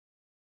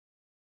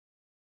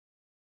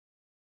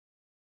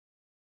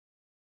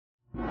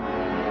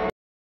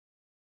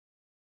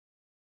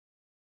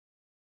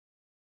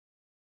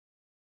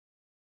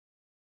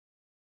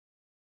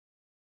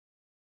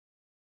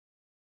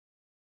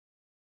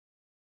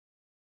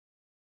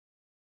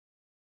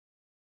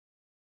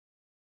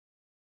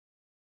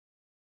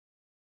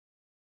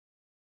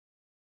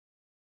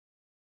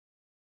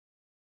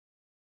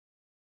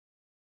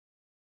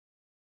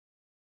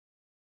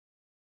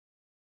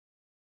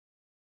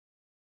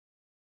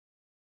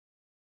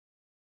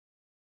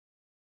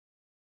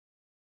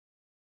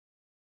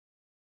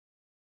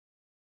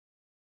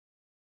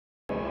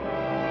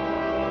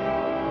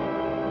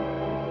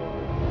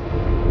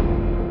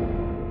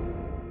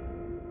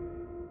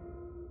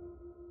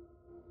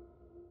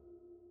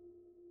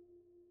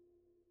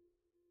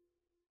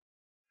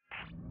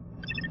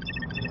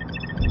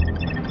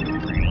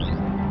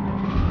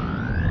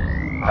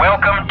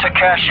to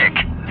Kashyyyk.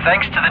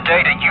 Thanks to the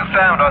data you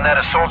found on that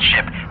assault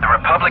ship, the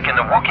Republic and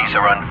the Wookiees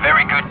are on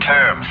very good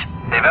terms.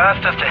 They've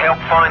asked us to help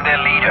find their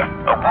leader,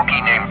 a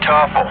Wookiee named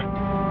Tarful.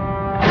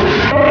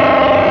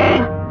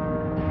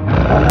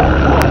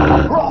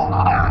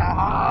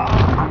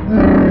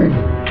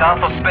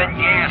 Tarful spent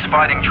years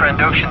fighting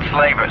Trandoshan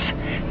slavers.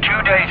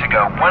 2 days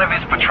ago, one of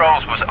his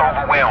patrols was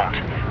overwhelmed.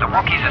 The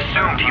Wookiees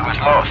assumed he was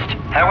lost.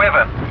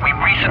 However, we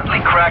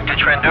recently cracked a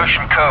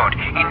Trandoshan code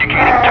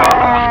indicating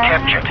Tarful was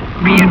captured.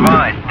 Be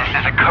advised, this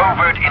is a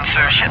covert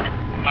insertion.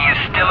 He is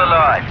still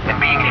alive and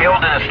being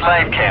held in a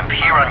slave camp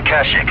here on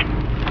Kashyyyk.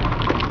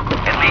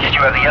 At least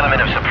you have the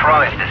element of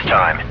surprise this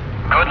time.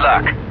 Good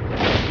luck.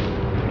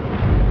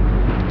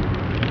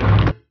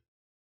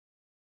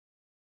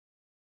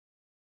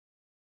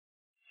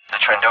 The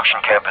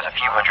Trandoshan camp is a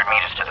few hundred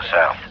meters to the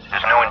south.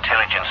 There's no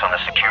intelligence on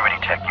the security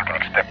tech you can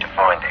expect to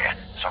find there,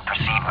 so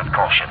proceed with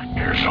caution.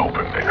 Here's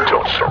hoping they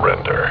don't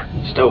surrender.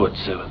 Stow it,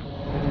 7.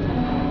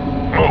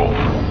 Move.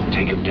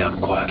 Take him down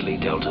quietly,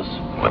 Deltas.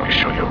 Let me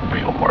show you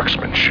real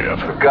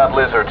marksmanship. We've got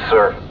lizards,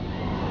 sir.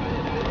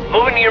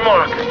 Moving to your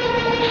mark.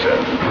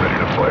 Set, ready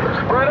to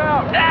fire. Spread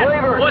out! That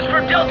was for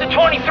Delta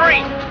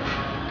 23!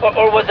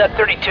 Or was that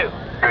 32?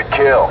 Good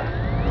kill.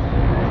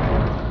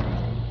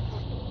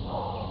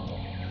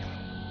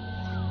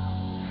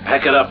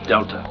 Pack it up,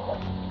 Delta.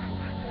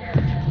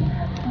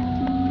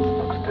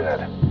 Looks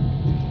dead.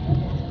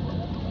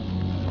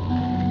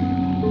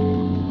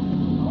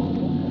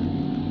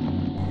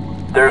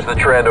 There's the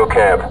Trando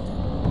camp.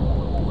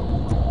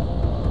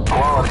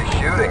 Quality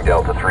shooting,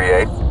 Delta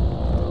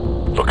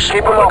 3-8. Looks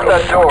Keep more him off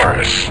like that a door.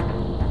 fortress.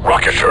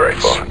 Rocket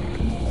turrets.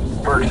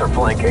 Perks are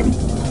flanking.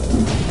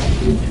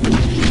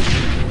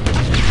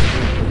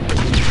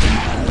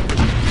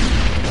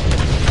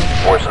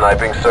 More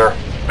sniping, sir.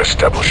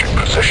 Establishing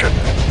position.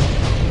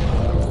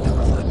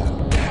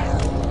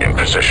 In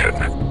position.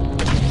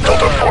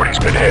 Delta 40's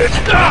been hit. He's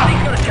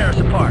gonna tear us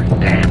apart.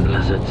 Damn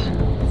lizards.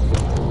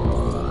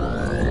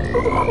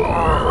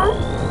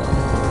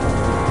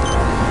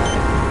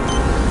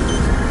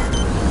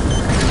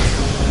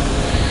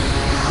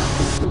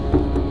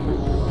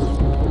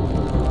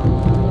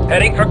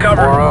 Heading for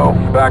cover.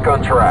 4-0, back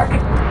on track.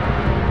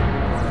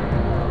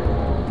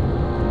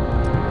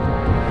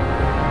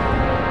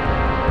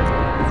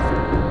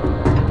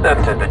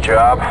 That did the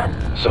job.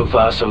 So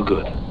far, so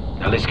good.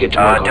 Now let's get to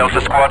work on Delta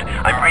it. Squad,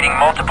 I'm reading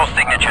multiple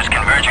signatures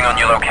converging on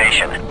your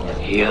location.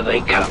 Here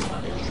they come.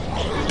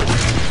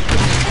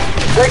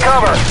 Take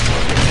cover!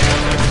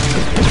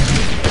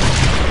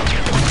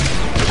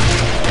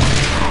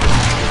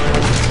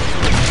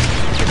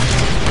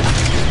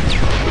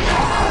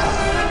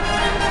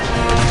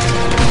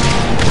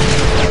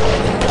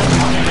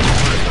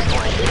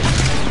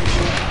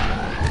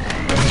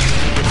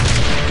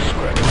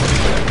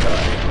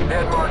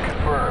 Dead mark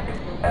confirmed.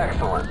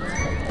 Excellent.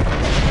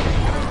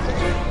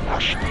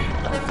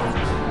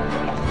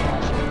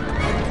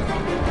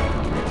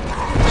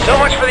 So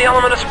much for the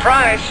element of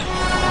surprise.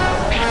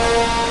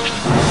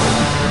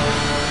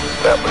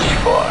 That was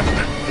fun.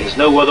 There's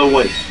no other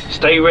way.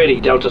 Stay ready,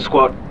 Delta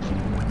Squad.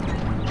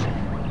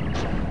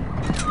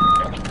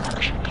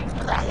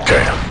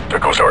 Damn, there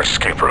goes our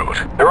escape route.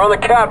 They're on the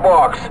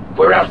catwalks.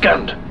 We're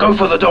outgunned. Go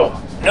for the door.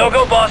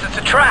 No-go, boss. It's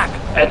a trap.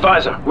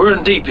 Advisor, we're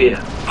in deep here.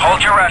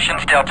 Hold your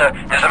rations, Delta.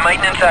 There's a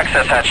maintenance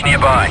access hatch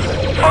nearby.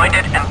 Find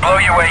it and blow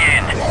your way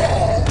in.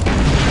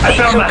 I Need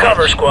found some the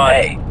cover, hatch. squad.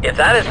 Hey, if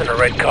that isn't a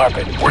red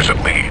carpet. Where's it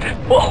lead?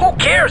 Well, who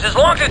cares? As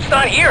long as it's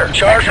not here.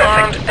 Charge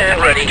armed and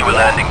ready. To a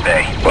landing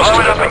bay. Busted Blow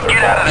it up and another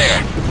get out of bus.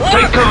 there. Look,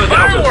 Take cover,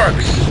 Delta.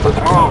 fireworks. Let's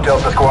move,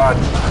 Delta Squad.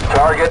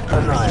 Target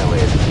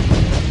annihilated.